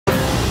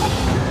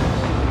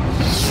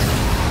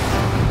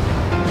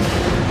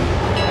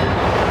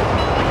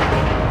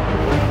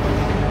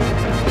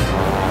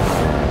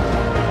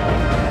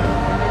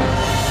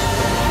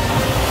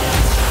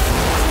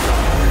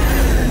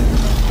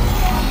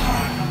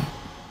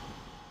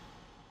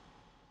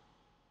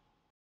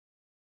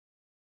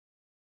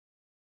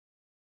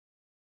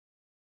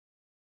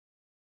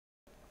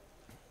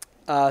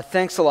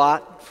Thanks a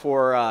lot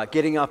for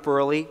getting up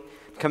early,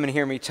 coming to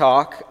hear me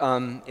talk.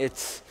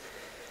 It's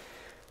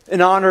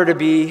an honor to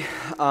be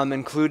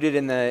included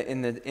in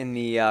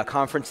the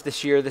conference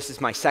this year. This is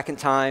my second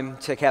time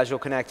to Casual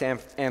Connect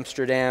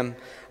Amsterdam,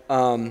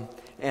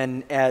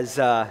 and as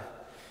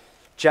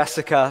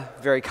Jessica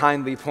very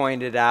kindly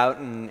pointed out,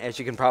 and as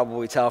you can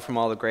probably tell from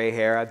all the gray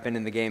hair, I've been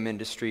in the game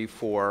industry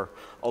for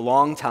a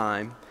long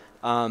time.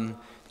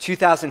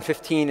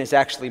 2015 is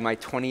actually my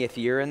 20th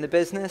year in the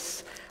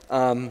business.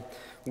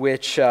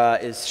 Which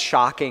is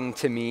shocking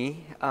to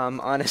me,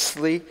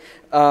 honestly.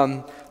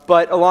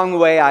 But along the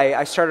way,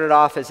 I started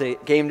off as a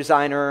game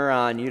designer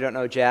on You Don't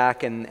Know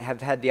Jack and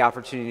have had the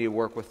opportunity to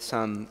work with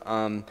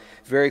some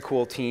very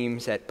cool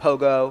teams at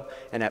Pogo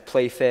and at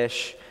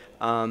Playfish.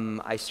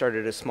 I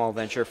started a small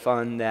venture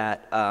fund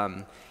that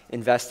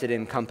invested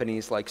in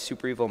companies like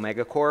Super Evil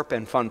Megacorp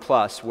and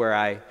FunPlus, where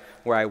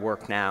I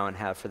work now and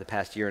have for the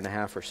past year and a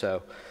half or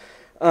so.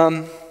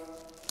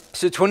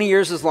 So 20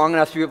 years is long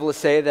enough to be able to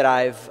say that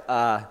I've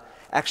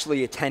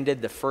actually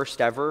attended the first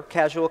ever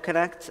Casual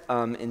Connect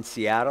in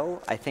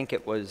Seattle. I think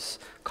it was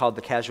called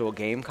the Casual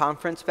Game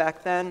Conference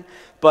back then.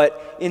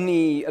 But in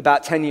the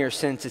about 10 years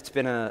since, it's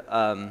been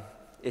a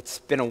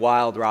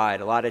wild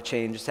ride. A lot of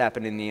change has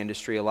happened in the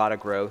industry, a lot of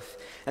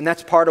growth. And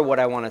that's part of what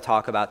I want to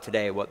talk about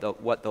today, what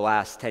the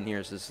last 10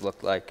 years has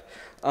looked like.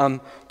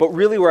 But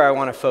really where I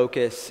want to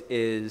focus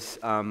is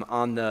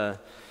on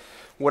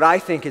what I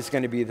think is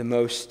going to be the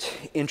most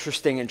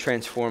interesting and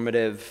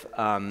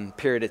transformative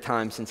period of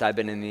time since I've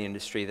been in the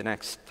industry, the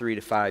next 3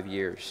 to 5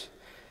 years.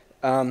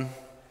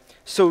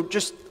 So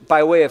just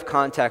by way of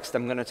context,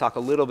 I'm going to talk a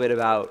little bit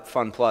about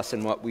FunPlus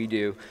and what we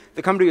do.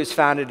 The company was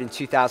founded in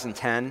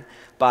 2010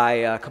 by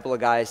a couple of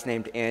guys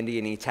named Andy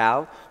and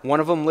Itao. One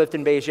of them lived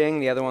in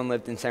Beijing, the other one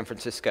lived in San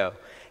Francisco.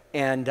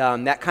 And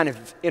that kind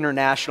of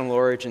international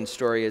origin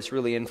story has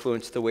really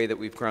influenced the way that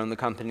we've grown the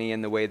company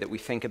and the way that we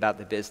think about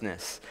the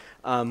business.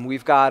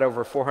 We've got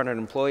over 400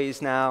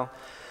 employees now,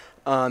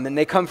 and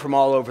they come from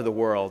all over the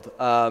world.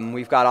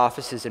 We've got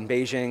offices in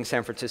Beijing,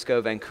 San Francisco,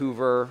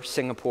 Vancouver,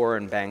 Singapore,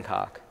 and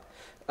Bangkok.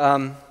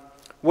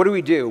 What do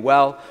we do?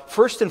 Well,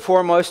 first and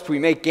foremost, we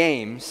make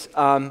games,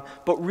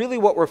 but really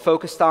what we're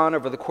focused on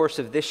over the course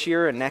of this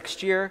year and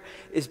next year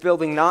is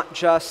building not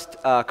just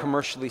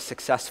commercially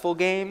successful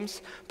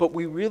games, but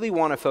we really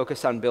want to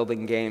focus on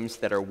building games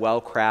that are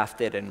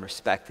well-crafted and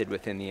respected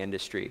within the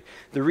industry.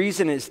 The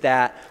reason is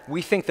that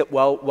we think that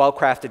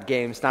well-crafted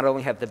games not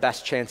only have the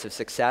best chance of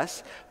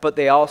success, but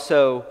they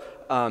also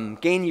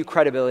gain you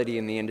credibility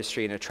in the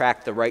industry and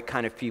attract the right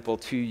kind of people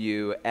to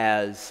you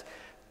as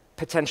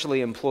potentially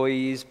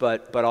employees,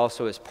 but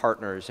also as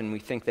partners. And we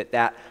think that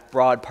that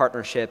broad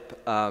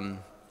partnership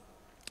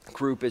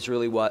group is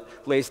really what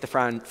lays the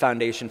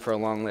foundation for a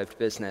long-lived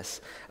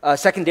business.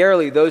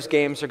 Secondarily, those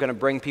games are going to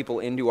bring people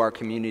into our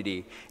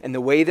community. And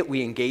the way that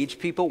we engage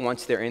people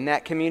once they're in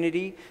that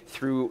community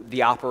through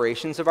the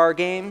operations of our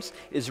games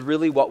is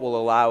really what will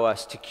allow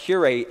us to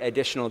curate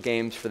additional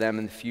games for them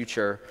in the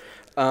future.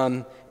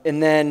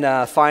 And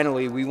then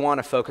finally, we want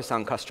to focus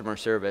on customer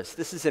service.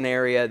 This is an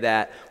area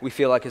that we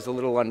feel like is a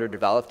little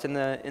underdeveloped in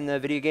the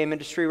video game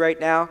industry right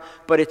now,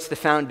 but it's the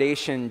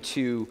foundation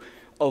to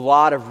a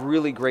lot of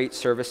really great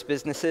service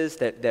businesses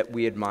that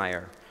we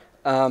admire.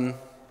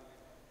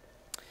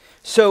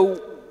 So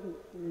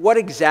what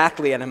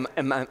exactly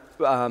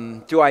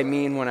do I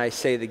mean when I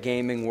say the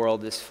gaming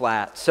world is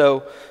flat?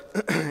 So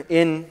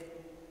in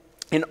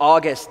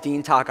August,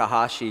 Dean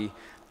Takahashi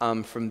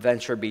from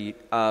VentureBeat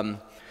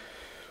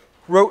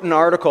wrote an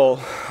article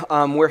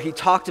where he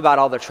talked about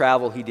all the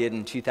travel he did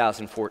in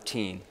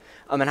 2014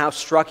 and how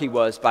struck he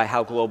was by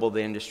how global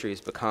the industry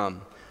has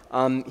become.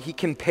 He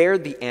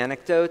compared the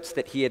anecdotes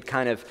that he had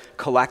kind of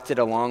collected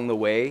along the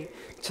way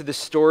to the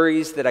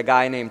stories that a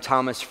guy named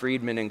Thomas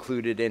Friedman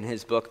included in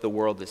his book, The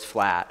World is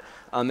Flat.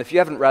 If you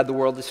haven't read The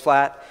World is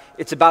Flat,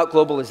 it's about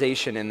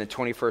globalization in the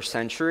 21st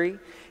century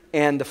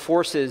and the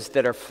forces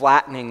that are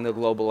flattening the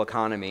global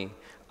economy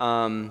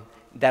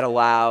that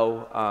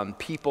allow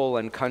people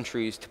and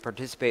countries to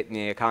participate in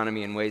the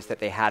economy in ways that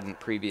they hadn't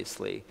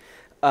previously.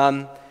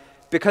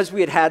 Because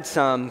we had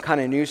some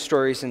kind of news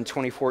stories in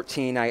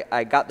 2014,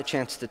 I got the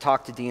chance to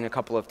talk to Dean a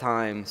couple of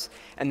times,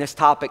 and this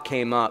topic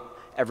came up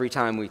every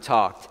time we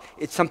talked.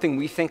 It's something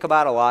we think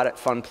about a lot at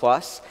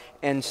FunPlus,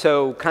 and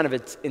so kind of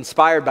it's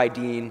inspired by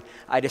Dean,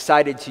 I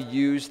decided to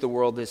use The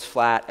World is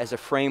Flat as a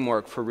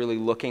framework for really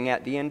looking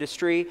at the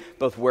industry,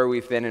 both where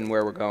we've been and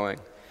where we're going.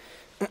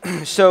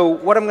 So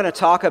what I'm going to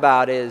talk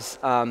about is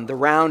the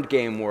round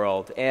game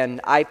world,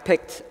 and I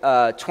picked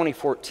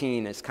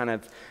 2014 as kind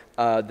of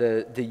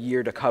the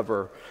year to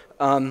cover.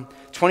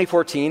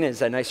 2014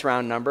 is a nice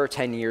round number,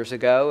 10 years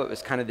ago. It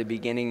was kind of the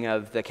beginning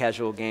of the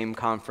Casual Game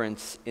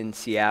Conference in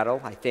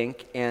Seattle, I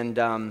think, and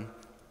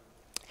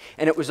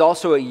it was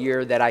also a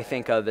year that I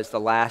think of as the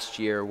last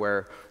year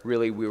where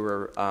really we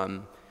were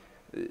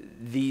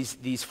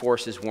these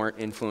forces weren't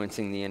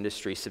influencing the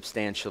industry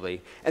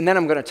substantially. And then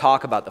I'm going to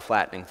talk about the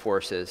flattening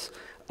forces.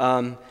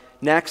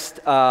 Next,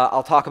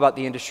 I'll talk about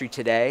the industry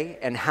today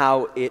and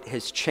how it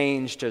has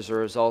changed as a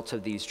result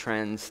of these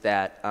trends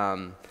that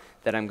I'm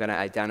going to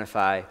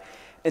identify.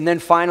 And then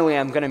finally,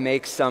 I'm going to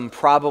make some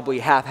probably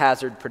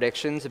haphazard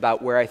predictions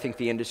about where I think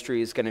the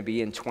industry is going to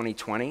be in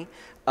 2020.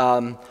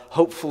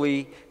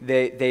 Hopefully,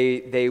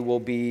 they will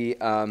be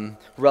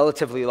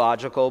relatively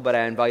logical, but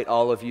I invite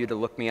all of you to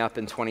look me up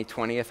in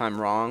 2020 if I'm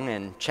wrong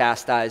and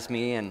chastise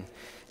me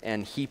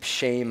and heap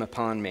shame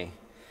upon me.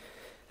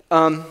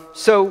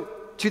 So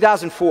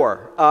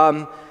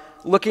 2004.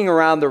 Looking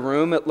around the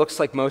room, it looks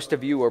like most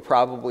of you were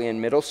probably in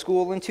middle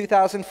school in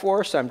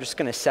 2004, so I'm just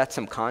going to set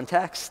some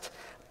context.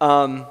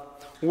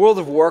 World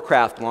of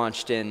Warcraft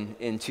launched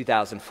in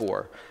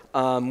 2004,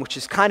 which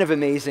is kind of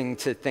amazing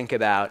to think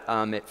about.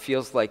 It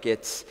feels like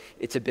it's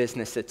a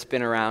business that's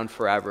been around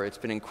forever. It's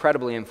been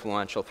incredibly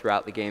influential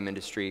throughout the game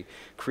industry,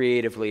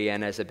 creatively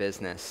and as a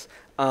business.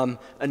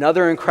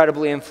 Another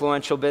incredibly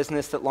influential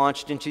business that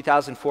launched in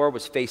 2004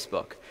 was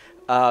Facebook.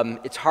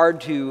 It's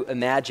hard to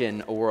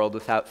imagine a world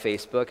without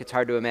Facebook. It's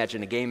hard to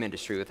imagine a game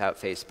industry without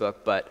Facebook,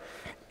 but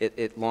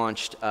it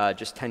launched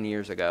just 10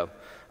 years ago.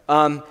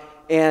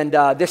 And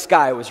this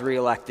guy was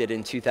reelected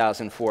in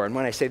 2004. And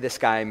when I say this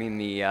guy, I mean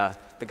the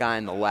guy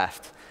on the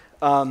left.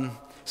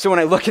 So when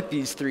I look at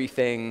these three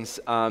things,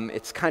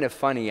 it's kind of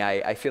funny.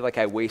 I feel like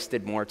I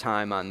wasted more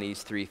time on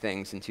these three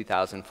things in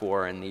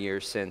 2004 and the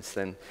years since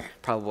than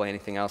probably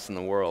anything else in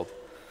the world.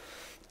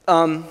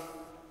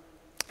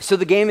 So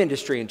the game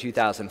industry in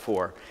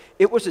 2004,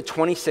 it was a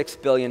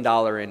 $26 billion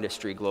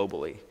industry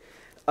globally.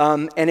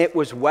 And it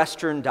was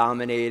Western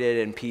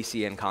dominated and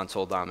PC and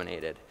console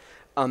dominated.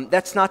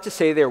 That's not to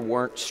say there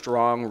weren't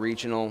strong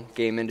regional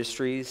game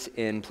industries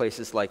in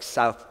places like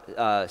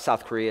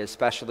South Korea,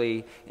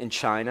 especially in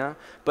China.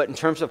 But in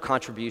terms of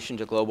contribution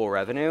to global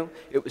revenue,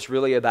 it was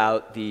really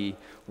about the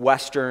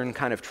Western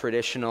kind of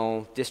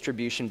traditional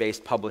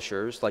distribution-based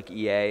publishers like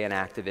EA and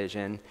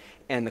Activision,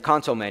 and the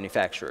console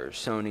manufacturers,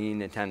 Sony,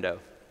 Nintendo.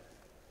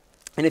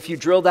 And if you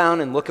drill down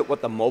and look at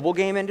what the mobile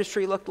game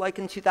industry looked like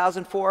in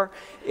 2004,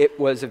 it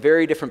was a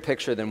very different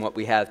picture than what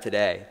we have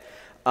today.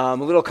 A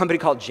little company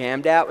called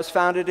Jamdat was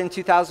founded in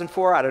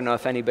 2004. I don't know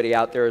if anybody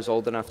out there is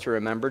old enough to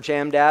remember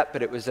Jamdat,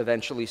 but it was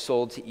eventually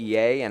sold to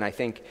EA in, I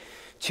think,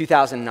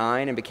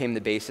 2009 and became the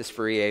basis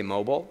for EA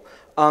Mobile.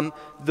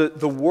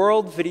 The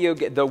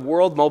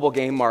world mobile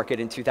game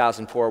market in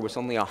 2004 was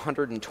only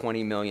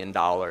 $120 million.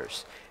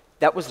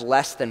 That was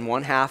less than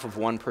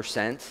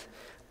 0.5%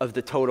 of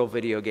the total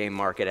video game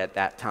market at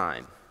that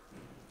time.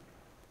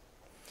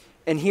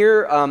 And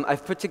here,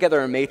 I've put together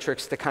a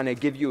matrix to kind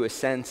of give you a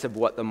sense of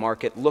what the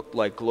market looked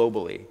like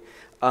globally.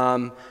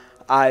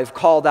 I've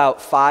called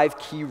out 5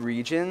 key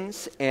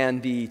regions,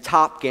 and the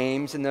top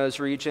games in those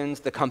regions,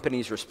 the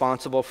companies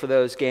responsible for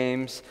those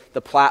games,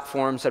 the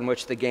platforms on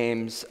which the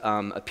games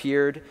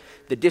appeared,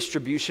 the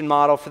distribution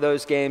model for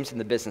those games,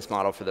 and the business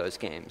model for those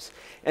games.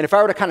 And if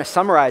I were to kind of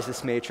summarize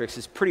this matrix,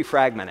 it's pretty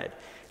fragmented.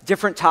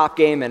 Different top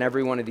game in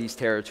every one of these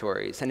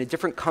territories, and a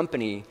different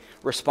company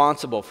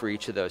responsible for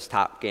each of those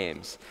top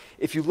games.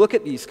 If you look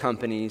at these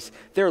companies,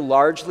 they're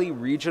largely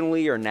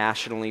regionally or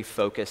nationally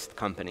focused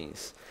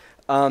companies.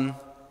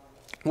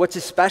 What's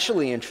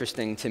especially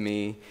interesting to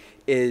me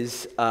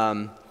is,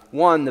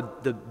 one,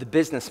 the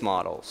business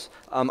models.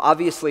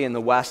 Obviously, in the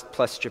West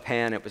plus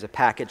Japan, it was a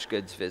packaged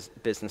goods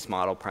business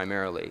model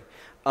primarily.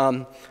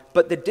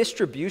 But the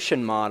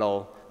distribution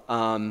model,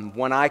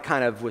 when I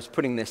kind of was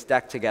putting this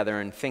deck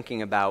together and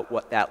thinking about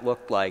what that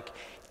looked like,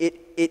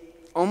 it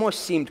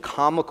almost seemed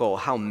comical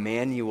how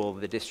manual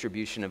the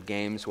distribution of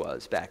games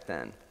was back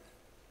then.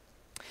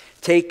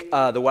 Take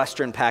the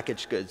Western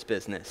packaged goods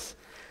business.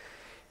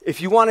 If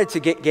you wanted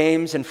to get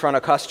games in front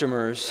of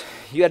customers,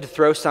 you had to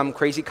throw some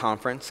crazy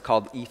conference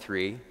called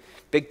E3,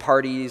 big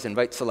parties,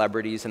 invite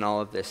celebrities, and all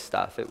of this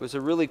stuff. It was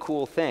a really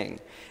cool thing,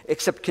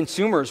 except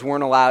consumers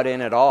weren't allowed in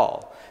at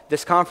all.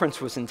 This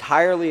conference was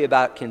entirely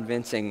about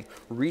convincing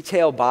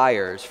retail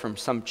buyers from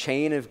some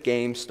chain of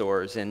game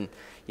stores in,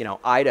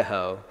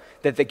 Idaho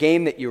that the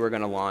game that you were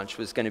going to launch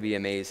was going to be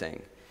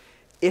amazing.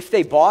 If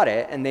they bought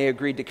it and they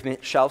agreed to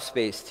commit shelf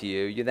space to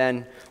you, you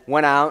then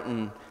went out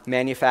and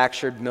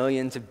manufactured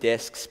millions of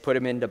discs, put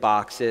them into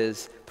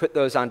boxes, put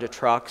those onto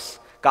trucks,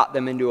 got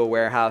them into a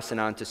warehouse and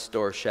onto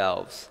store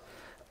shelves.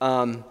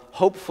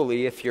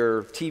 Hopefully, if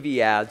your TV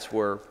ads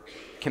were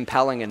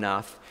compelling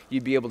enough,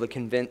 you'd be able to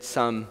convince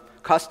some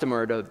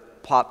customer to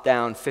plop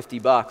down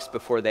 $50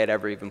 before they'd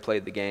ever even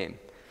played the game.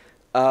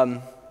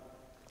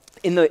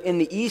 In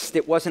the East,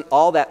 it wasn't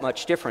all that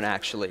much different,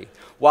 actually.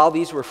 While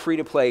these were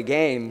free-to-play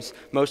games,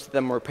 most of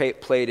them were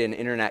played in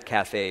internet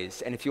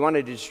cafes. And if you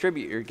wanted to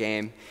distribute your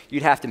game,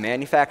 you'd have to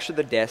manufacture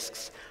the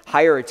discs,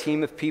 hire a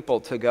team of people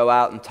to go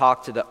out and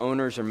talk to the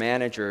owners or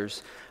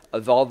managers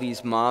of all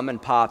these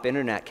mom-and-pop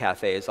internet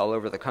cafes all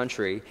over the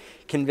country,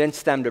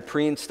 convince them to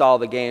pre-install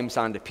the games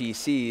onto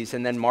PCs,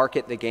 and then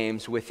market the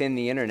games within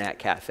the internet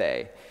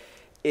cafe.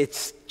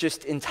 It's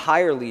just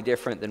entirely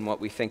different than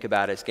what we think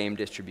about as game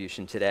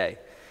distribution today.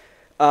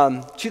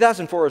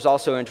 2004 was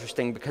also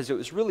interesting because it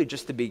was really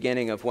just the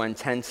beginning of when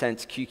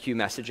Tencent's QQ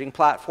messaging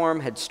platform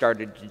had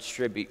started to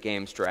distribute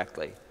games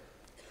directly.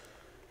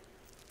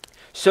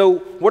 So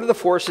what are the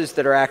forces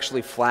that are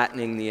actually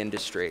flattening the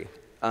industry?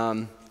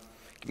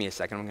 Give me a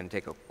second, I'm going to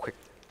take a quick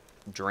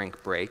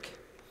drink break.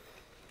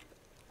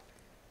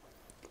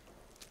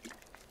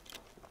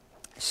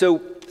 So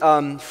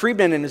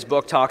Friedman in his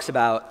book talks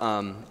about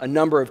a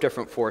number of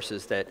different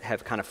forces that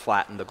have kind of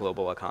flattened the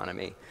global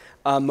economy.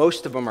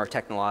 Most of them are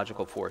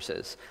technological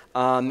forces.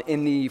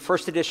 In the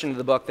first edition of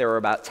the book, there were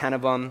about 10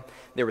 of them.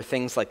 There were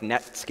things like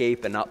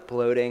Netscape and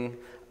uploading.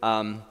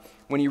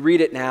 When you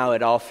read it now,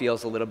 it all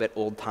feels a little bit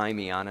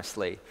old-timey,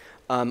 honestly.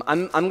 I'm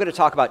going to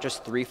talk about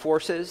just 3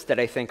 forces that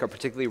I think are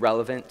particularly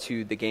relevant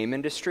to the game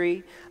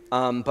industry.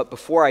 But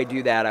before I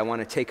do that, I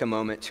want to take a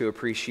moment to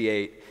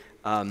appreciate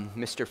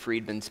Mr.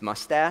 Friedman's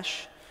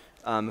mustache.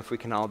 If we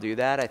can all do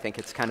that, I think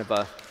it's kind of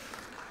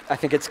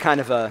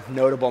a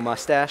notable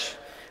mustache.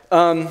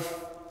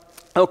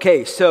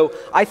 Okay, so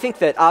I think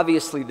that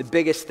obviously the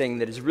biggest thing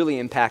that has really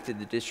impacted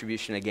the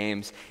distribution of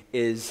games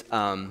is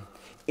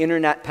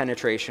internet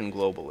penetration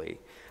globally.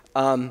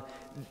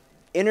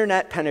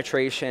 Internet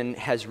penetration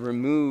has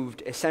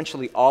removed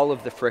essentially all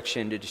of the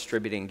friction to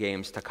distributing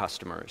games to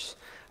customers.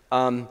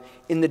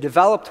 In the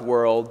developed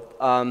world,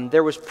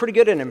 there was pretty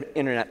good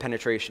internet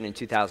penetration in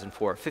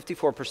 2004.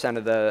 54%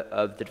 of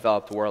the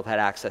developed world had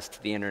access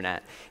to the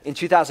internet. In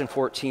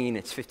 2014,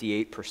 it's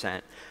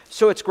 58%.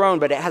 So it's grown,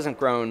 but it hasn't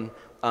grown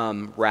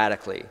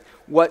radically.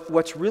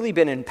 What's really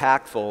been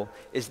impactful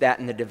is that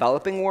in the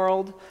developing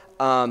world,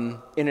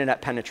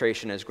 internet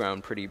penetration has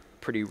grown pretty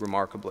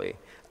remarkably.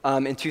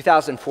 In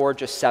 2004,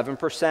 just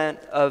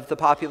 7% of the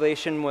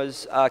population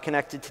was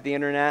connected to the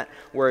internet,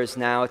 whereas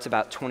now it's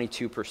about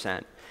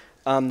 22%.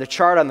 The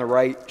chart on the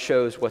right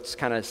shows what's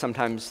kind of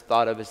sometimes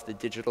thought of as the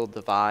digital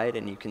divide,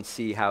 and you can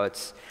see how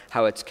it's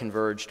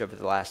converged over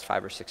the last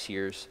 5 or 6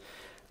 years.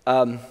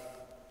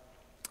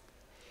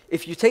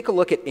 If you take a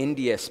look at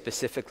India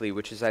specifically,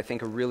 which is, I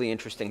think, a really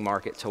interesting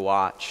market to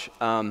watch,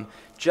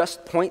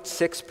 just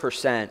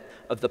 0.6%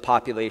 of the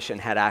population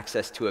had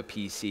access to a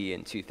PC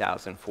in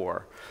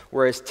 2004,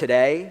 whereas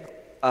today,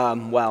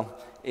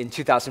 in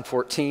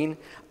 2014,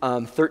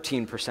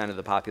 13% of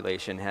the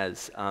population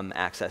has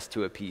access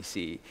to a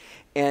PC.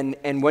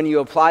 And when you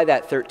apply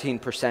that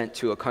 13%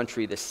 to a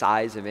country the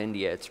size of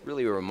India, it's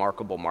really a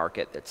remarkable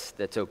market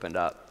that's opened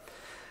up.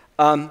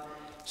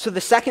 So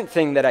the second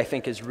thing that I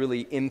think is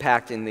really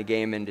impacting the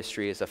game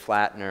industry as a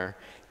flattener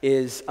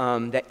is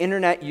that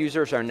internet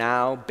users are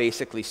now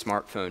basically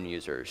smartphone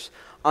users.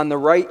 On the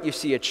right, you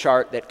see a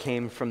chart that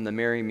came from the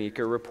Mary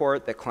Meeker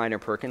report that Kleiner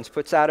Perkins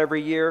puts out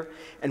every year.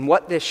 And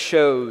what this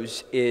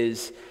shows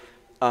is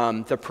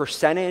the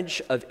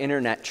percentage of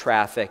internet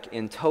traffic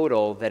in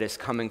total that is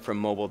coming from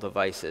mobile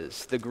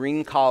devices. The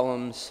green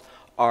columns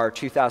are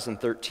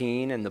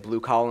 2013 and the blue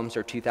columns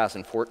are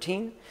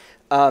 2014.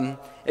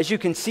 As you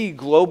can see,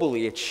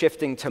 globally, it's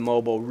shifting to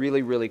mobile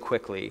really, really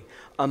quickly.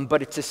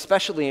 But it's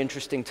especially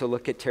interesting to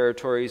look at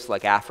territories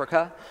like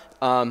Africa,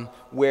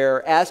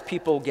 where as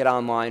people get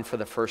online for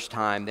the first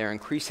time, they're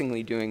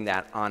increasingly doing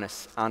that on a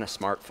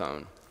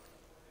smartphone.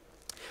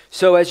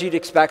 So as you'd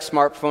expect,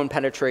 smartphone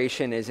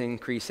penetration is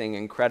increasing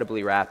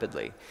incredibly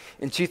rapidly.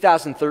 In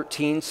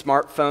 2013,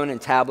 smartphone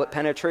and tablet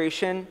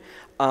penetration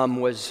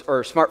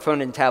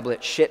smartphone and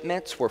tablet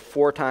shipments were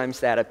 4 times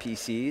that of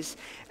PCs,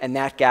 and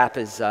that gap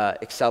is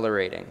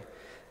accelerating.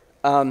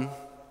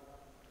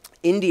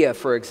 India,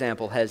 for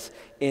example, has,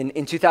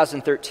 in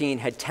 2013,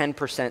 had 10%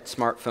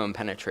 smartphone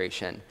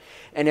penetration.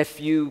 And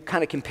if you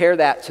kind of compare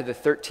that to the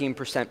 13%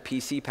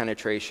 PC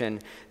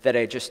penetration that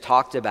I just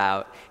talked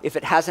about, if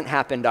it hasn't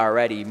happened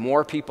already,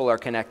 more people are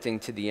connecting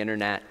to the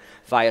internet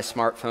via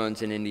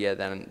smartphones in India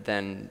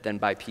than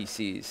by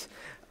PCs.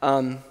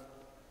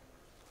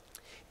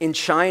 In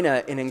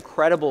China, an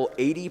incredible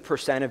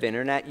 80% of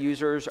internet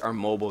users are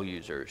mobile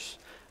users.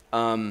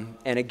 And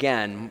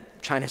again,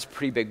 China's a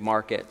pretty big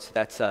market, so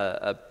that's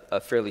a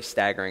fairly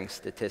staggering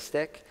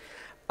statistic.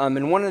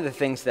 And one of the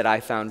things that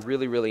I found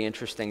really, really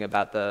interesting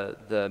about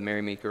the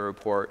Mary Meeker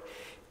report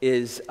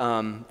is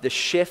the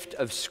shift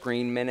of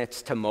screen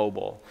minutes to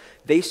mobile.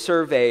 They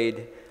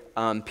surveyed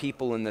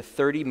people in the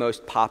 30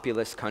 most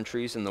populous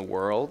countries in the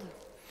world.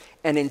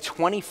 And in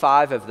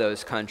 25 of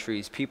those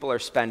countries, people are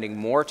spending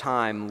more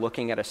time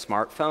looking at a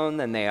smartphone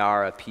than they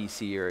are a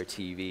PC or a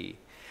TV.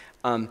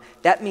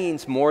 That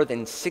means more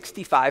than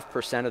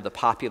 65% of the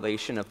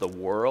population of the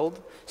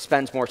world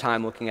spends more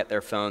time looking at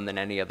their phone than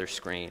any other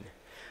screen.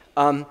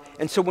 And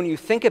so when you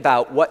think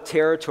about what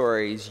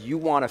territories you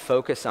want to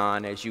focus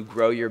on as you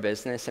grow your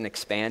business and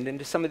expand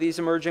into some of these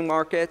emerging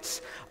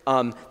markets,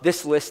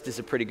 this list is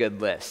a pretty good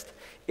list.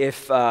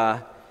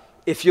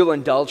 If you'll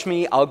indulge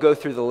me, I'll go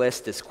through the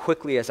list as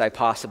quickly as I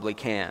possibly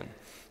can.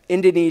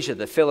 Indonesia,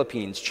 the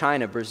Philippines,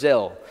 China,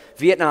 Brazil,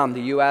 Vietnam,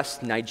 the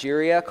US,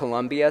 Nigeria,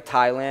 Colombia,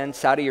 Thailand,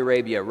 Saudi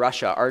Arabia,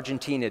 Russia,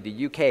 Argentina,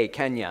 the UK,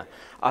 Kenya,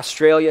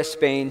 Australia,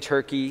 Spain,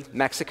 Turkey,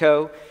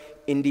 Mexico,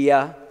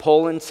 India,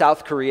 Poland,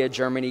 South Korea,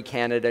 Germany,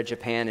 Canada,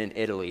 Japan, and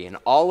Italy. In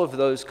all of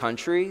those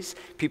countries,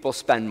 people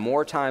spend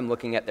more time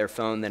looking at their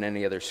phone than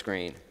any other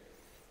screen.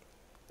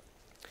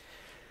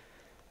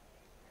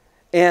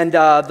 And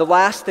the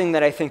last thing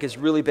that I think has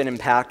really been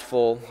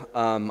impactful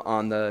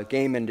on the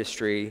game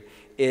industry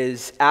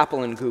is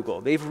Apple and Google.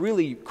 They've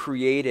really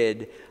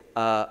created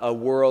a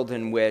world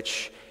in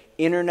which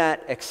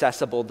internet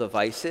accessible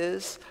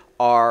devices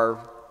are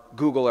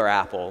Google or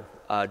Apple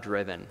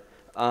driven.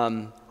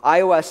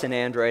 iOS and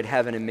Android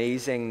have an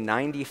amazing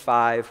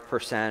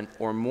 95%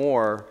 or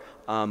more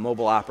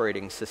mobile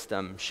operating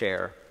system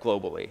share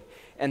globally.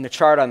 And the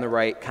chart on the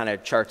right kind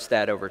of charts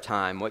that over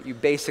time. What you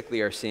basically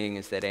are seeing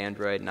is that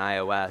Android and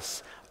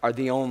iOS are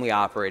the only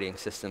operating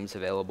systems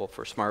available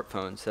for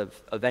smartphones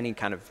of any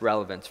kind of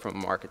relevance from a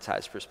market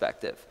size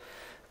perspective.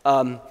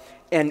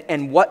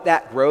 And what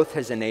that growth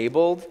has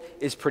enabled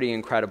is pretty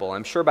incredible.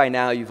 I'm sure by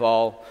now you've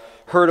all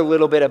heard a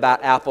little bit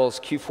about Apple's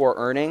Q4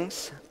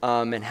 earnings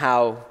and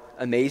how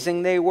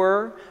amazing they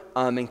were.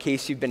 In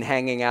case you've been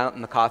hanging out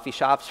in the coffee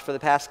shops for the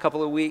past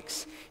couple of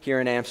weeks here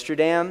in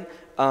Amsterdam,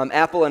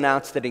 Apple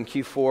announced that in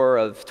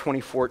Q4 of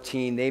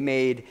 2014, they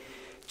made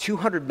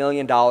 $200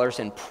 million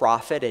in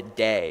profit a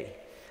day.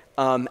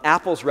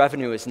 Apple's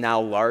revenue is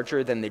now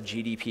larger than the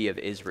GDP of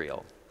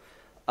Israel.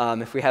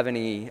 If we have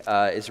any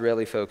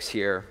Israeli folks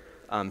here,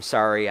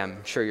 sorry,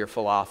 I'm sure your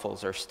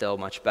falafels are still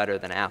much better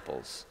than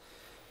Apple's.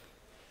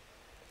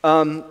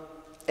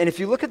 And if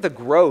you look at the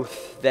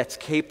growth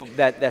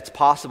that's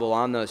possible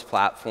on those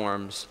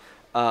platforms,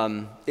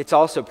 it's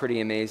also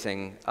pretty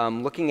amazing.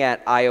 Looking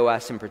at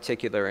iOS in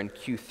particular in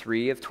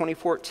Q3 of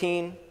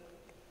 2014,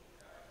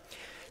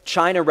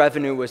 China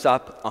revenue was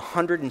up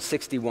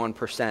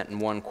 161% in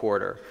one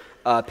quarter.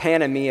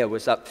 Pan EMEA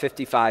was up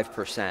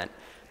 55%.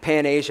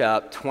 Pan Asia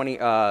up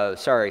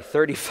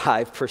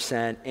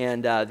 35%,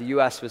 and the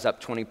US was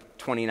up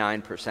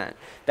 29%.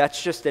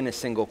 That's just in a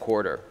single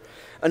quarter.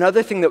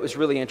 Another thing that was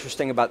really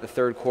interesting about the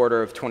third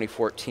quarter of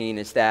 2014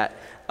 is that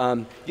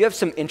you have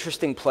some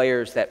interesting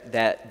players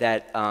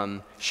that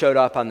showed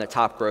up on the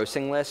top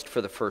grossing list for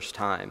the first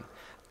time.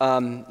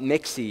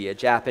 Mixi, a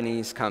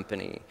Japanese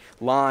company,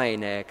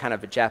 Line, a kind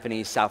of a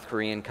Japanese South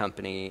Korean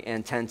company,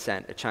 and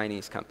Tencent, a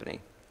Chinese company.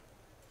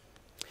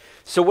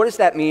 So what does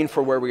that mean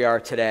for where we are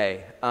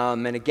today?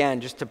 And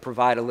again, just to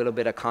provide a little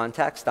bit of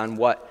context on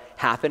what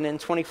happened in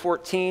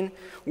 2014,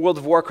 World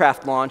of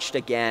Warcraft launched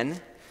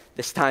again.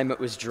 This time it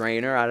was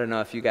Draenor. I don't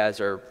know if you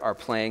guys are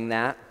playing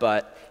that,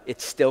 but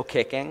it's still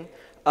kicking.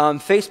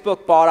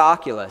 Facebook bought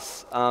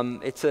Oculus.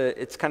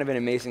 It's kind of an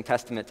amazing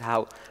testament to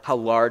how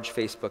large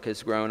Facebook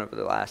has grown over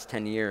the last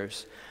 10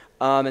 years.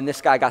 And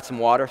this guy got some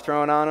water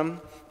thrown on him.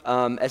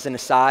 As an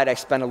aside, I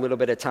spent a little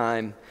bit of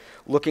time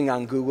looking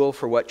on Google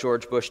for what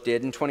George Bush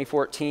did in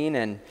 2014,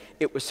 and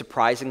it was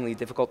surprisingly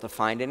difficult to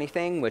find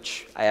anything,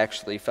 which I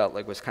actually felt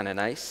like was kind of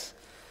nice.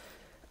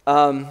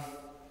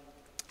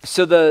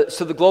 So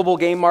the global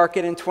game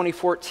market in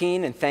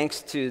 2014, and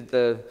thanks to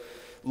the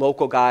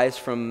local guys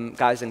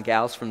and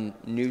gals from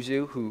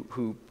Newzoo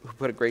who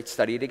put a great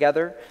study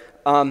together,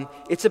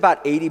 it's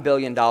about $80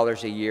 billion a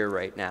year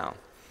right now.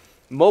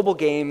 Mobile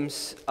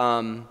games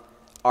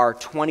are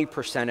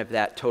 20% of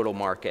that total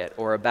market,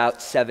 or about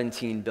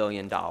 $17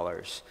 billion.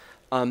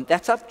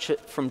 That's up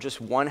from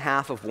just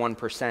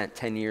 0.5%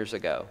 10 years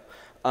ago.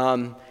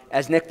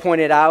 As Nick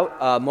pointed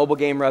out, mobile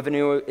game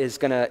revenue is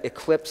going to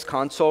eclipse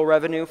console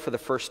revenue for the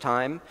first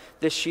time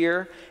this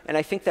year, and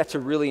I think that's a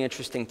really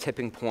interesting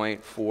tipping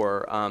point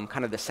for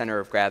kind of the center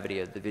of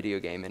gravity of the video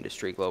game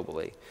industry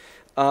globally.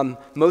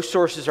 Most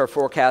sources are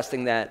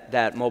forecasting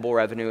that mobile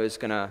revenue is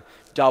going to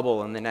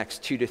double in the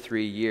next 2 to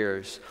 3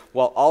 years,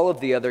 while all of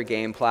the other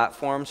game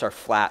platforms are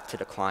flat to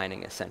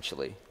declining,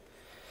 essentially.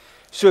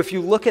 So if you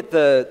look at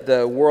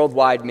the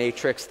worldwide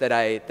matrix that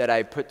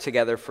I put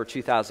together for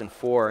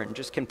 2004 and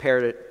just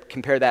compare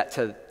that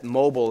to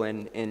mobile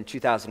in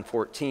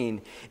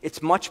 2014,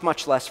 it's much,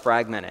 much less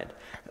fragmented.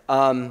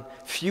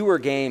 Fewer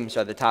games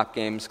are the top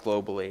games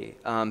globally.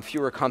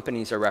 Fewer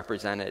companies are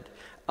represented.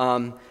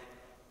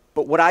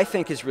 But what I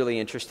think is really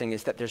interesting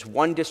is that there's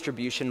one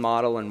distribution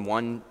model and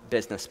one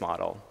business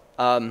model.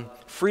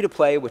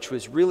 Free-to-play, which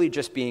was really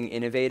just being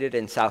innovated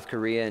in South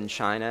Korea and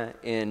China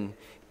in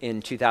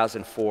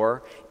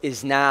 2004,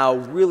 is now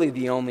really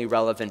the only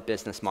relevant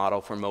business model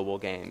for mobile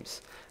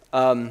games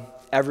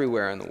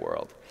everywhere in the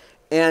world.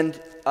 And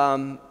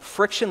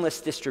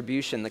frictionless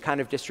distribution, the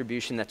kind of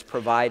distribution that's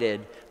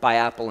provided by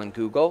Apple and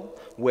Google,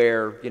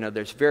 where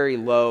there's very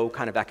low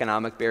kind of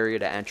economic barrier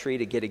to entry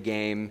to get a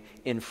game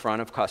in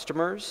front of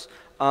customers,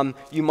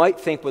 you might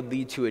think would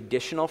lead to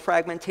additional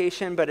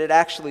fragmentation, but it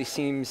actually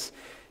seems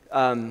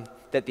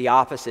that the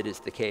opposite is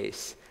the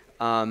case,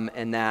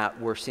 and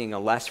that we're seeing a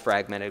less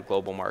fragmented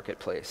global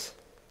marketplace.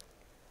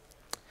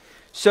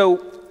 So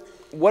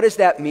what does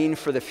that mean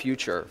for the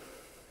future?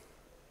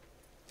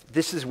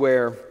 This is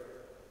where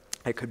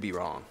I could be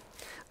wrong.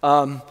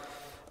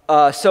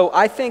 So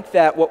I think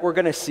that what we're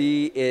going to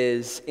see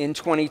is, in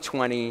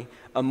 2020,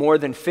 a more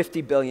than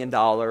 $50 billion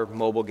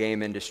mobile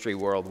game industry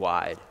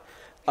worldwide.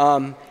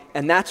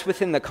 And that's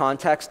within the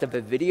context of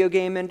a video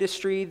game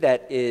industry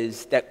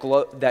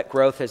that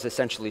growth has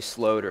essentially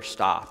slowed or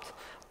stopped.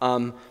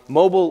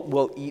 Mobile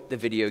will eat the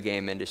video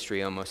game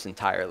industry almost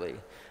entirely.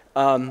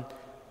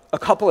 A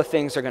couple of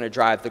things are going to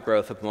drive the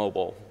growth of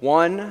mobile.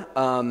 One,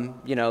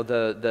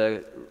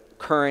 the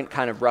current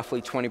kind of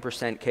roughly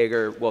 20%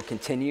 CAGR will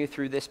continue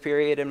through this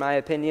period, in my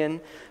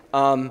opinion.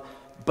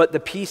 But the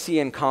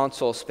PC and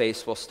console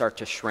space will start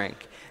to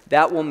shrink.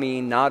 That will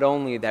mean not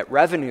only that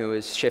revenue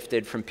is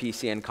shifted from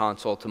PC and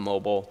console to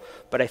mobile,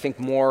 but I think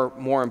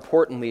more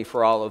importantly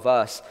for all of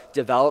us,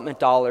 development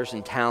dollars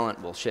and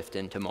talent will shift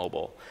into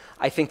mobile.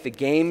 I think the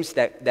games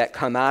that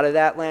come out of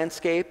that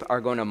landscape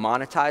are going to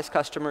monetize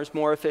customers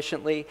more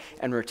efficiently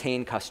and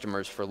retain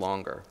customers for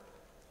longer.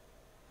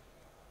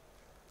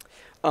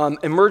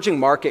 Emerging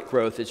market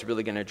growth is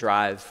really going to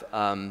drive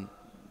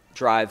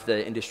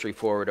the industry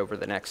forward over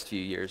the next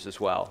few years as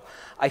well.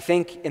 I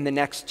think in the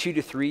next 2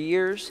 to 3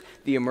 years,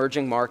 the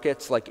emerging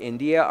markets like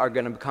India are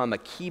going to become a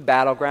key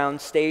battleground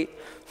state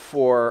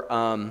for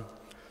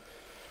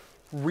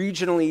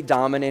regionally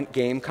dominant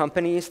game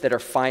companies that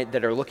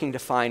are looking to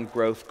find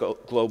growth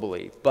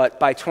globally. But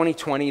by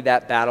 2020,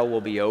 that battle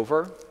will be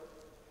over,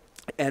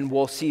 and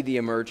we'll see the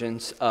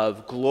emergence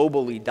of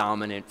globally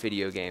dominant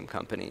video game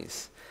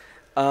companies.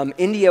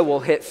 India will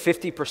hit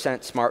 50%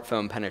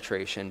 smartphone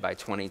penetration by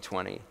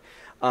 2020.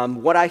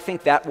 What I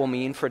think that will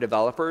mean for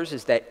developers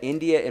is that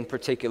India in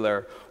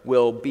particular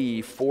will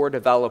be, for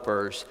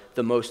developers,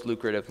 the most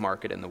lucrative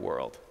market in the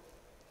world.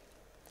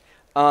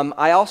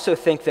 I also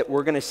think that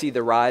we're going to see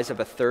the rise of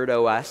a third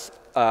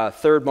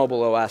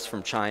mobile OS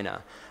from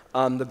China.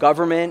 The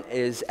government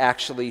is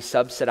actually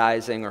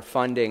subsidizing or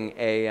funding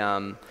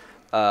a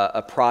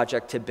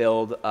project to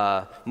build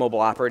a mobile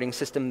operating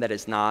system that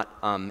is not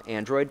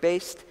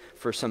Android-based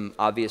for some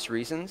obvious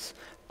reasons.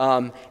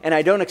 And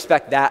I don't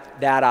expect that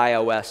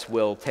iOS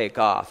will take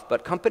off.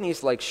 But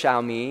companies like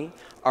Xiaomi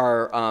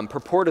are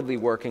purportedly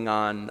working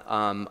on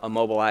a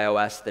mobile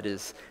iOS that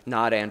is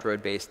not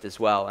Android-based as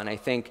well. And I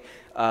think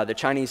the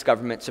Chinese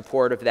government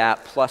support of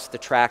that, plus the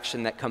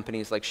traction that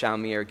companies like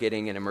Xiaomi are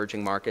getting in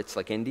emerging markets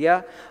like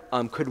India,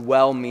 could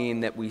well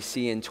mean that we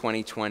see in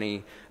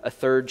 2020 a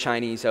third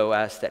Chinese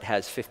OS that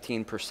has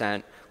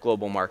 15%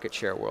 global market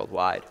share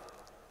worldwide.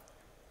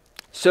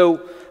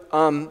 So,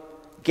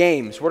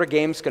 games. What are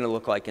games going to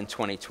look like in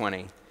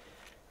 2020?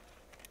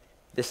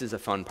 This is a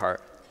fun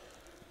part.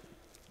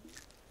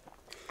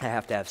 I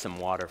have to have some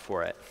water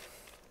for it.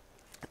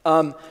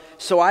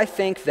 So I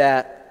think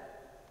that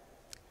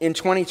in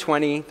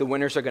 2020, the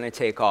winners are going to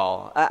take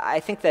all.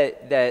 I think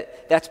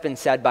that's been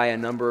said by a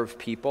number of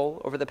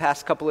people over the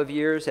past couple of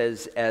years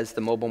as the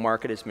mobile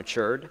market has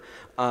matured.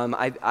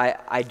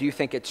 I do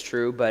think it's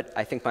true, but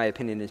I think my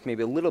opinion is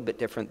maybe a little bit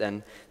different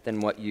than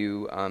what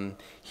you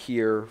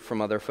hear from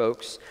other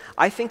folks.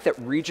 I think that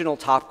regional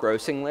top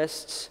grossing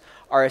lists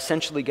are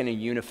essentially going to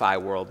unify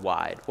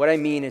worldwide. What I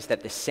mean is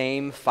that the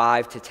same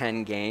 5 to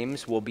 10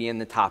 games will be in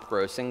the top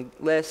grossing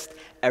list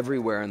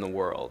everywhere in the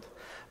world.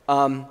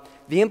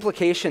 The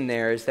implication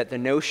there is that the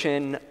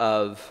notion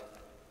of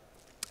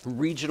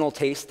regional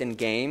taste in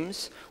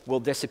games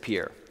will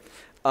disappear.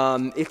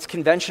 It's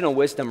conventional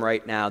wisdom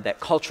right now that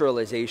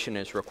culturalization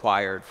is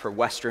required for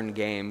Western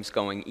games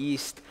going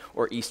east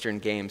or Eastern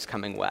games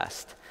coming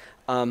west.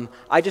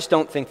 I just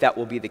don't think that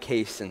will be the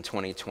case in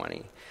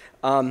 2020.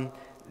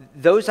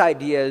 Those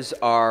ideas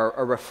are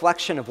a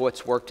reflection of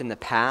what's worked in the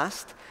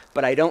past,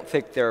 but I don't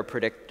think they're a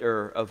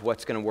predictor of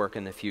what's going to work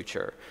in the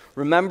future.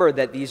 Remember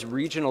that these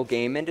regional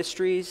game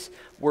industries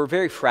were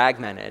very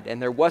fragmented,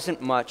 and there wasn't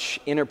much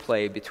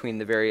interplay between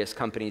the various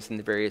companies and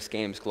the various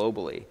games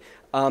globally.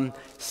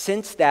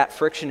 Since that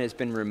friction has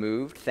been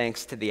removed,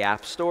 thanks to the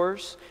app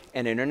stores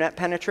and internet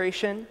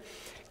penetration,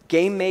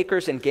 game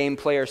makers and game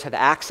players have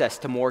access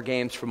to more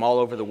games from all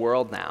over the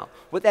world now.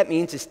 What that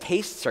means is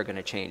tastes are going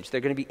to change. They're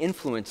going to be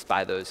influenced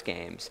by those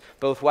games,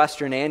 both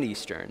Western and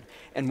Eastern.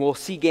 And we'll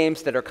see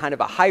games that are kind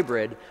of a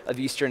hybrid of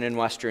Eastern and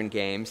Western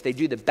games. They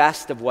do the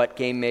best of what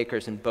game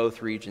makers in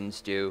both regions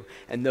do,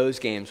 and those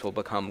games will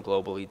become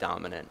globally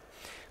dominant.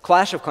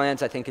 Clash of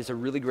Clans, I think, is a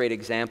really great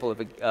example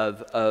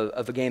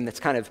of a game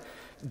that's kind of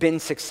been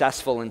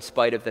successful in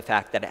spite of the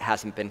fact that it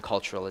hasn't been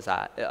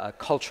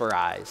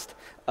culturized.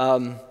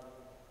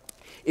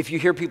 If you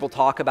hear people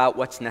talk about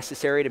what's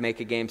necessary to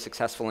make a game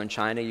successful in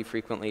China, you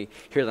frequently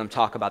hear them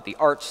talk about the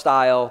art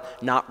style,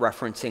 not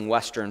referencing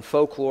Western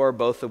folklore,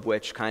 both of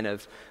which kind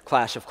of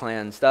Clash of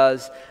Clans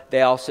does.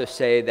 They also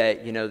say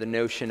that, you know, the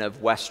notion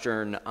of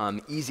Western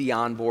easy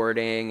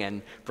onboarding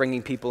and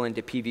bringing people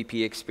into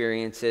PvP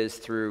experiences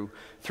through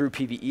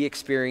PvE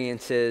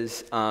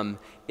experiences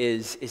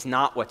is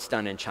not what's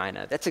done in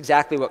China. That's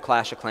exactly what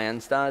Clash of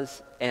Clans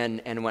does,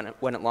 and when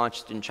it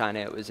launched in China,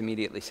 it was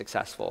immediately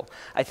successful.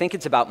 I think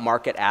it's about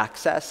market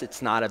access.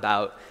 It's not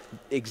about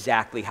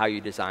exactly how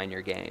you design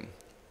your game.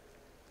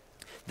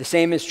 The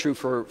same is true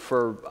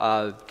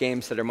for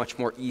games that are much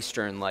more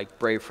Eastern, like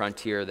Brave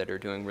Frontier, that are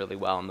doing really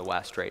well in the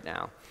West right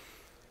now.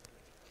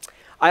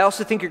 I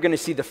also think you're going to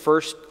see the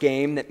first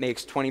game that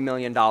makes $20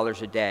 million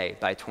a day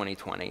by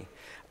 2020.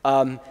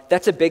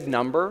 That's a big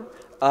number,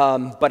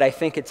 but I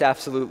think it's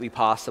absolutely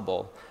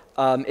possible.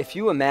 If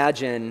you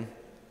imagine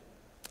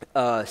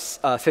a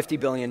 $50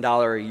 billion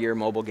a year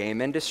mobile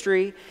game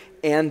industry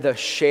and the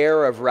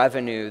share of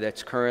revenue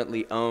that's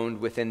currently owned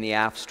within the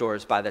app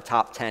stores by the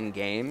top 10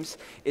 games,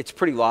 it's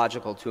pretty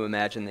logical to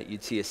imagine that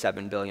you'd see a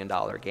 $7 billion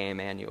game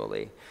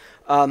annually.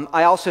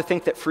 I also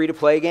think that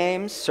free-to-play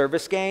games,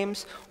 service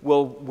games,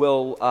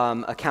 will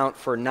account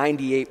for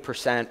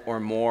 98% or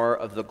more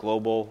of the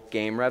global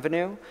game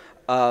revenue.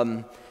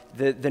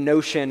 The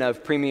notion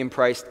of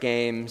premium-priced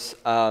games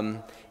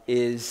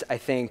is, I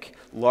think,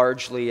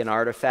 largely an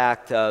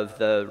artifact of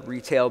the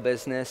retail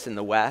business in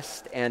the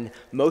West, and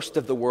most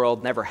of the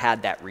world never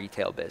had that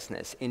retail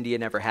business. India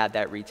never had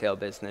that retail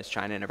business.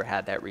 China never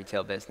had that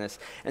retail business.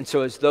 And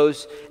so as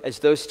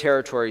those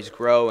territories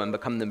grow and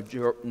become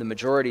the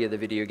majority of the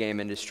video game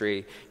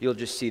industry, you'll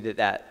just see that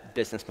that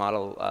business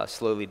model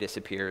slowly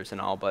disappears, and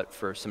all but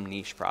for some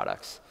niche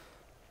products.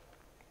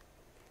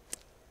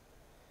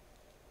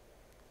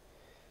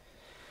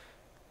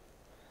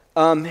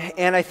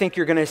 And I think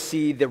you're going to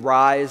see the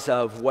rise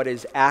of what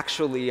is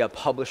actually a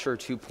Publisher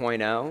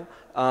 2.0.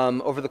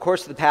 Over the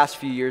course of the past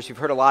few years, you've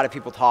heard a lot of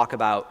people talk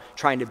about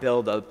trying to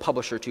build a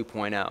Publisher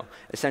 2.0.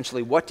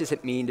 Essentially, what does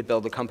it mean to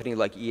build a company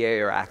like EA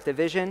or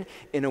Activision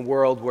in a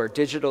world where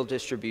digital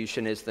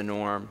distribution is the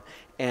norm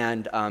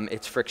and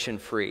it's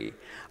friction-free?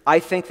 I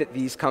think that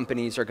these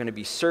companies are going to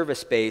be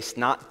service-based,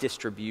 not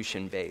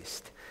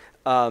distribution-based.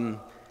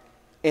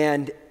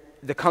 And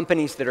the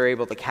companies that are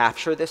able to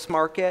capture this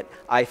market,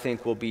 I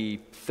think, will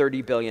be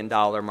 $30 billion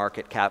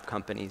market cap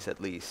companies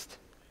at least.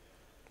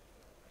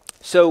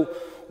 So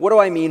what do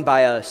I mean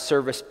by a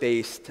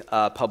service-based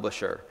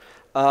publisher?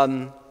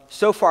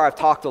 So far, I've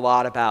talked a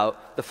lot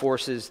about the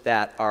forces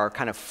that are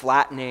kind of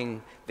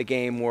flattening the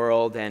game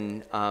world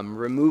and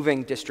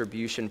removing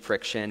distribution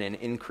friction and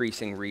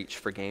increasing reach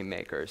for game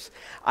makers.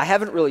 I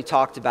haven't really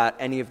talked about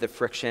any of the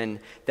friction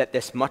that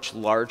this much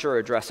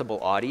larger addressable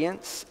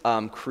audience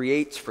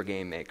creates for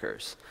game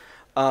makers.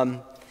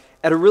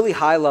 At a really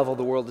high level,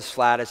 the world is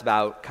flat is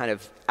about kind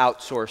of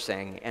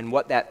outsourcing and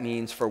what that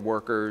means for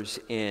workers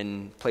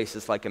in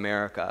places like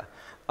America.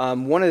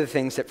 One of the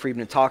things that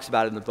Friedman talks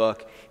about in the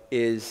book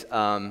is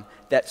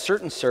that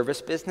certain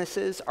service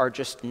businesses are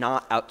just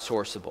not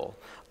outsourceable.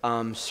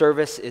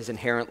 Service is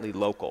inherently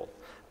local.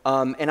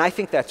 And I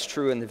think that's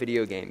true in the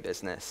video game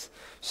business.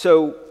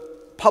 So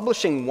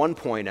Publishing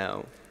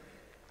 1.0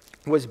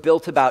 was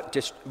built about,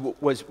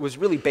 was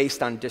really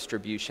based on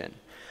distribution.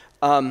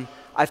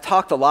 I've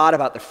talked a lot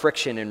about the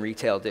friction in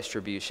retail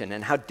distribution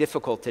and how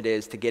difficult it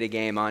is to get a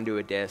game onto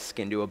a disc,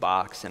 into a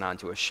box, and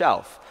onto a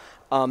shelf.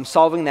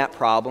 Solving that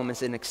problem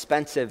is an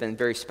expensive and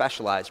very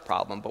specialized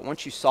problem, but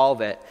once you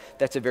solve it,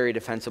 that's a very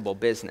defensible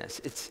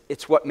business.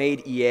 It's what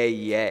made EA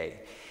EA.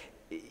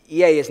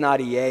 EA is not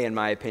EA, in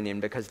my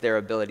opinion, because of their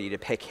ability to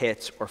pick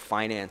hits or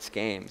finance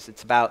games.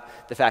 It's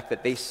about the fact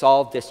that they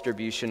solved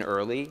distribution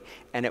early,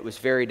 and it was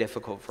very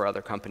difficult for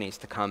other companies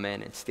to come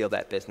in and steal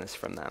that business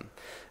from them.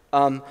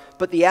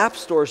 But the app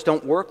stores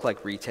don't work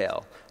like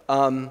retail.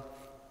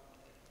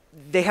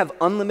 They have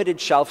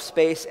unlimited shelf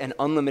space and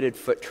unlimited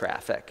foot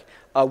traffic.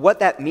 What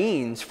that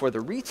means for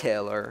the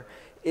retailer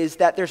is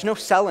that there's no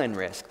sell-in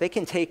risk. They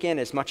can take in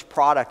as much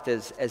product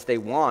as they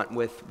want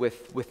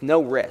with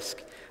no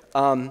risk.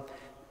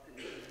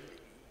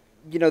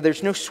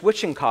 There's no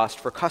switching cost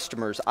for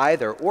customers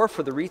either, or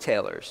for the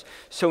retailers.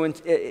 So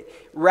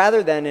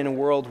rather than in a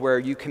world where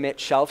you commit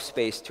shelf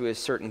space to a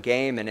certain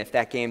game, and if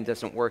that game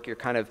doesn't work,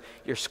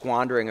 you're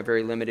squandering a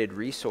very limited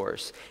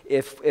resource.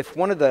 If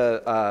one of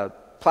the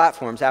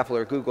platforms, Apple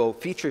or Google,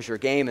 features your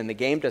game and the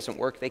game doesn't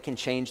work, they can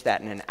change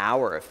that in an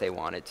hour if they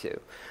wanted to.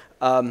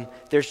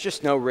 There's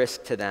just no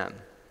risk to them.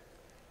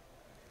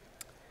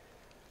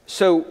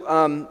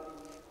 So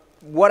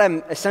what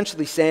I'm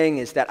essentially saying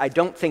is that I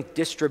don't think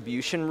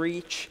distribution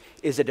reach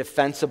is a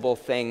defensible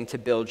thing to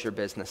build your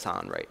business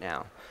on right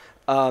now,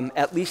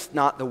 at least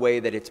not the way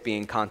that it's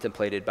being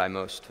contemplated by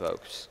most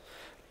folks.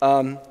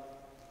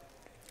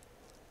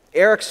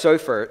 Eric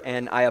Seufert,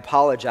 and I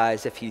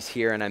apologize if he's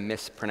here and I'm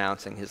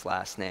mispronouncing his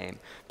last name,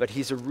 but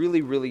he's a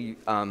really, really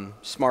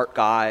smart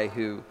guy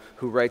who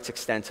writes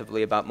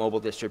extensively about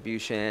mobile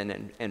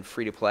distribution and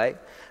free-to-play.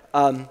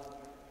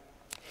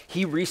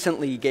 He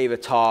recently gave a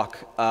talk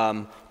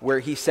where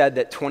he said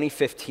that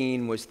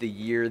 2015 was the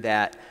year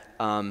that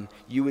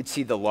you would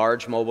see the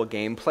large mobile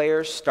game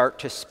players start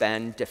to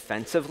spend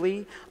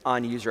defensively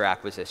on user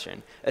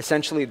acquisition.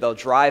 Essentially, they'll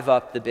drive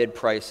up the bid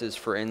prices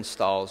for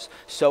installs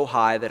so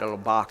high that it'll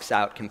box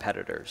out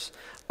competitors.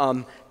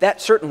 That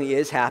certainly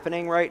is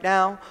happening right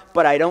now,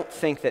 but I don't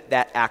think that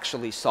that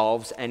actually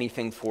solves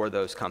anything for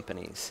those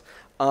companies.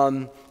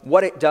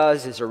 What it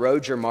does is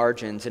erode your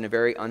margins in a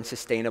very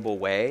unsustainable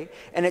way,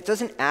 and it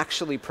doesn't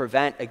actually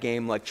prevent a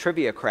game like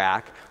Trivia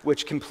Crack,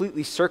 which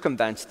completely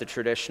circumvents the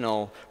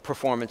traditional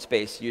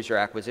performance-based user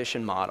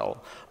acquisition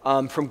model,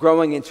 from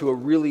growing into a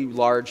really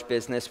large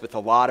business with a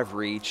lot of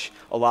reach,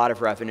 a lot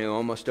of revenue,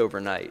 almost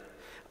overnight.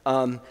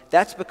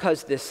 That's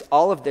because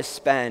all of this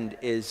spend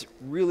is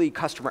really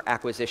customer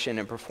acquisition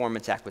and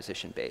performance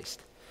acquisition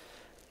based.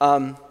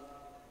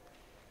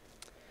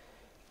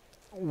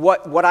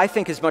 What I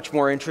think is much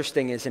more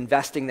interesting is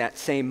investing that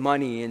same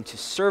money into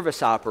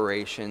service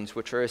operations,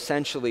 which are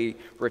essentially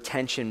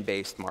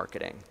retention-based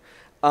marketing.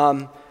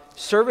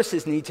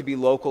 Services need to be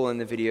local in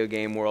the video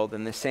game world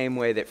in the same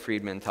way that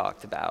Friedman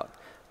talked about.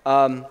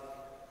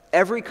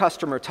 Every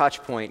customer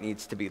touch point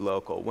needs to be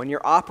local. When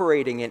you're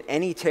operating in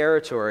any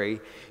territory,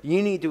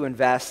 you need to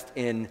invest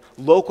in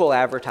local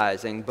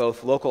advertising,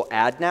 both local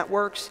ad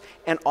networks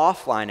and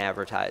offline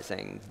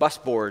advertising, bus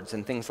boards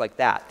and things like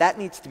that. That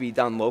needs to be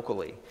done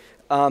locally.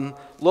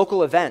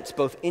 Local events,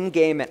 both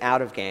in-game and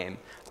out-of-game.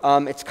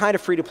 It's kind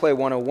of free-to-play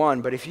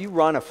 101, but if you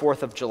run a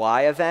 4th of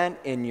July event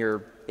in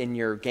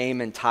your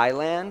game in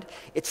Thailand,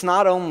 it's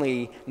not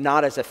only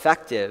not as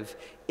effective,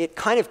 it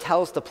kind of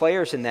tells the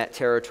players in that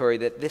territory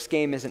that this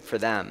game isn't for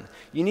them.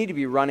 You need to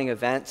be running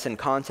events and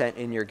content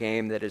in your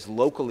game that is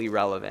locally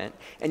relevant,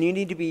 and you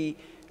need to be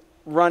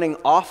running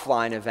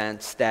offline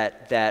events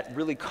that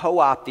really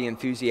co-opt the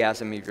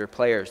enthusiasm of your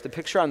players. The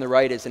picture on the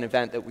right is an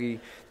event that we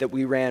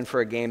ran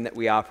for a game that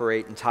we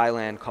operate in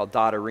Thailand called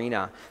Dot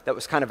Arena. That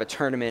was kind of a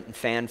tournament and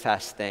fan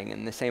fest thing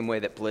in the same way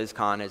that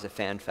BlizzCon is a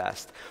fan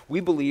fest.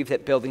 We believe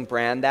that building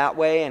brand that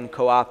way and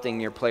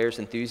co-opting your players'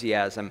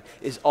 enthusiasm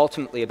is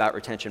ultimately about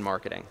retention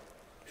marketing.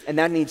 And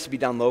that needs to be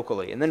done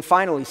locally. And then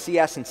finally,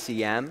 CS and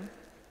CM.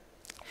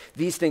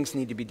 These things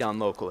need to be done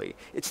locally.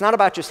 It's not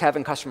about just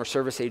having customer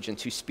service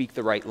agents who speak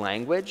the right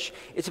language.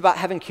 It's about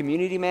having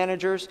community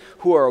managers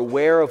who are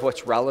aware of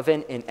what's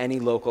relevant in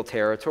any local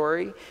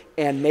territory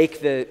and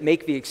make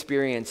the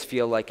experience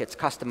feel like it's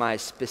customized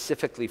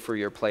specifically for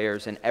your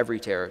players in every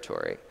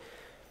territory.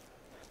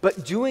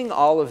 But doing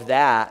all of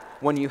that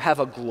when you have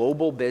a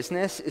global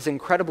business is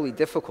incredibly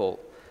difficult.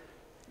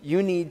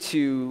 You need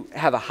to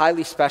have a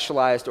highly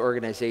specialized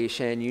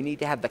organization. You need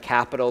to have the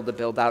capital to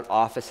build out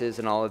offices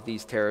in all of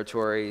these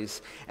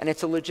territories. And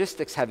it's a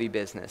logistics-heavy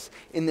business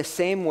in the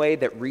same way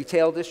that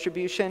retail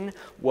distribution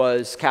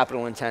was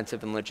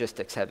capital-intensive and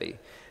logistics-heavy.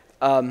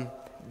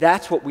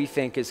 That's what we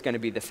think is going to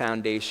be the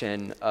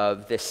foundation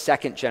of this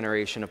second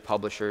generation of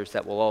publishers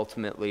that will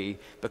ultimately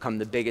become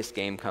the biggest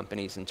game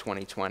companies in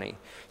 2020.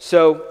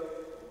 So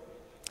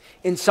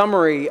in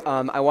summary,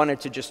 I wanted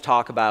to just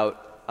talk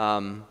about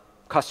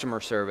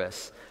customer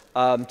service.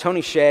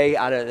 Tony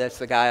Hsieh, that's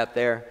the guy up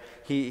there,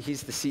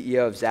 he's the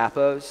CEO of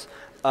Zappos,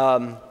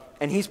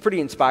 and he's pretty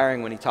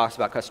inspiring when he talks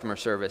about customer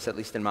service, at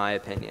least in my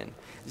opinion.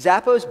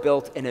 Zappos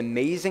built an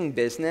amazing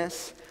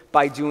business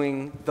by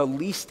doing the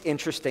least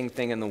interesting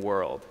thing in the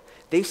world.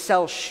 They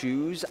sell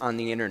shoes on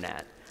the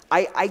internet.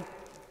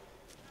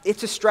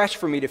 It's a stretch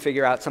for me to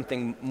figure out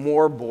something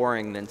more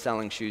boring than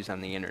selling shoes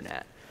on the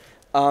internet.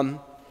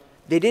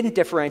 They didn't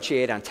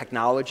differentiate on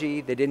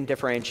technology, they didn't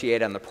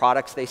differentiate on the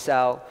products they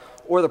sell,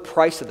 or the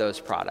price of those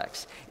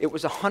products. It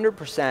was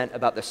 100%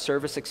 about the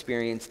service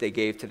experience they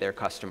gave to their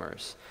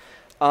customers.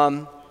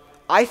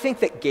 I think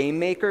that game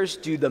makers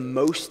do the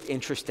most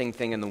interesting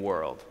thing in the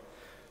world.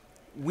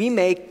 We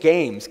make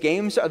games.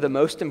 Games are the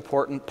most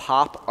important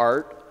pop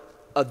art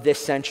of this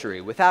century,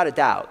 without a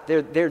doubt.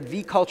 They're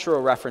the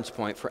cultural reference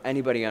point for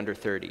anybody under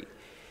 30.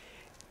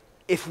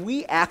 If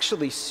we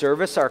actually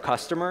service our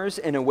customers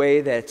in a way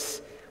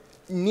that's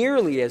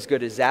nearly as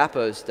good as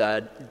Zappos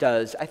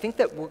does, I think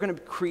that we're going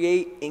to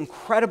create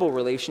incredible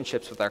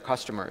relationships with our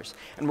customers.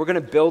 And we're going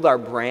to build our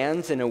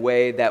brands in a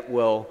way that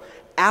will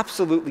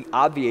absolutely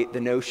obviate the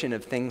notion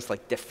of things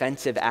like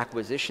defensive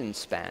acquisition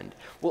spend.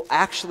 We'll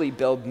actually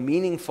build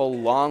meaningful,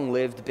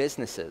 long-lived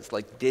businesses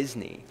like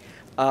Disney.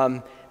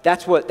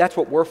 That's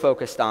what we're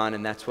focused on,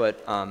 and that's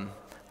what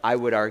I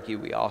would argue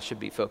we all should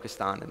be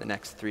focused on in the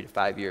next 3 to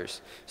 5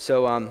 years.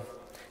 So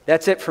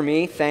that's it for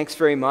me. Thanks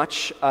very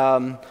much.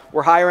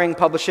 We're hiring,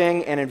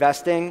 publishing, and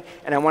investing,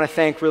 and I want to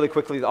thank really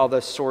quickly all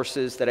the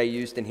sources that I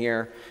used in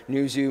here: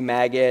 Newzoo,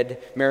 Magid,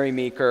 Mary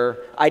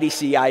Meeker,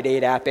 IDC,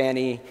 iDate, App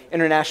Annie,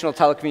 International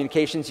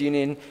Telecommunications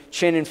Union,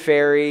 Chin and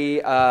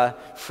Ferry,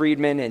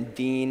 Friedman, and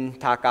Dean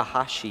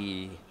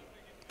Takahashi.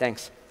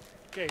 Thanks.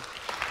 Okay.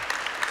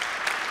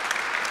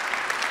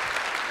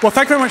 Well,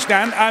 thank you very much,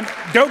 Dan.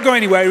 Don't go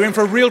anywhere. You're in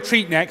for a real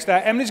treat next.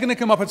 Emily's going to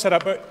come up and set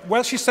up, but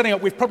while she's setting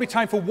up, we've probably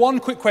time for one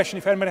quick question,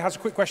 if anybody has a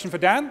quick question for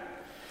Dan.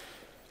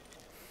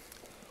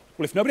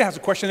 Well, if nobody has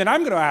a question, then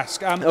I'm going to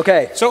ask.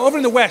 Okay. So over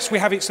in the West, we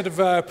have it sort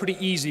of pretty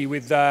easy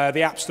with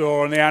the App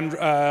Store and there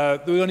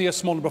are only a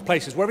small number of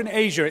places. Where in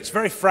Asia, it's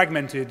very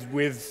fragmented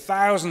with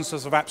thousands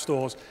of app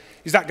stores.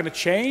 Is that going to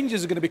change?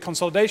 Is it going to be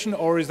consolidation,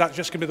 or is that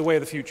just going to be the way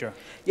of the future?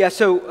 Yeah,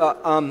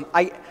 so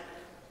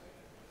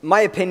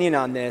my opinion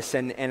on this,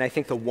 and I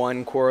think the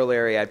one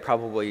corollary I'd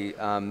probably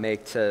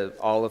make to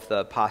all of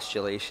the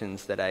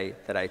postulations that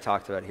I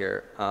talked about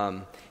here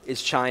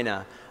is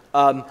China.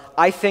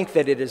 I think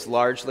that it is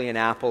largely an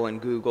Apple and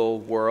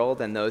Google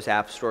world, and those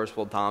app stores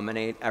will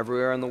dominate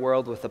everywhere in the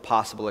world with the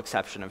possible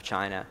exception of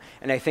China.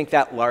 And I think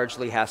that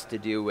largely has to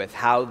do with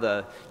how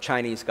the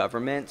Chinese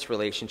government's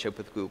relationship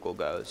with Google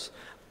goes.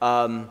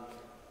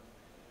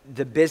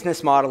 the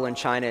business model in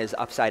China is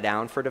upside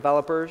down for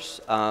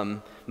developers.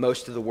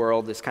 Most of the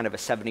world is kind of a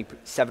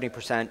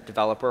 70%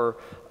 developer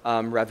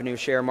revenue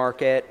share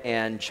market,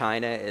 and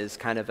China is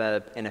kind of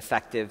an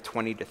effective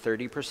 20 to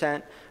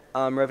 30%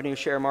 revenue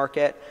share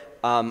market.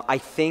 I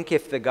think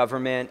if the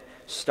government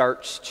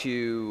starts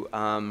to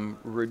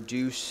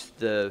reduce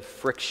the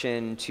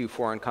friction to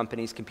foreign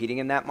companies competing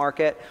in that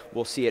market,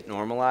 we'll see it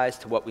normalize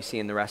to what we see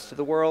in the rest of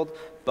the world,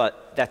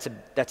 but that's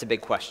a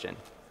big question.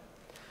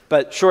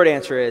 But short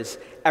answer is,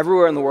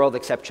 everywhere in the world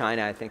except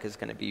China, I think, is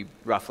going to be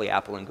roughly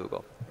Apple and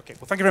Google. Okay,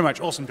 well, thank you very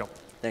much. Awesome job.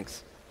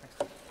 Thanks.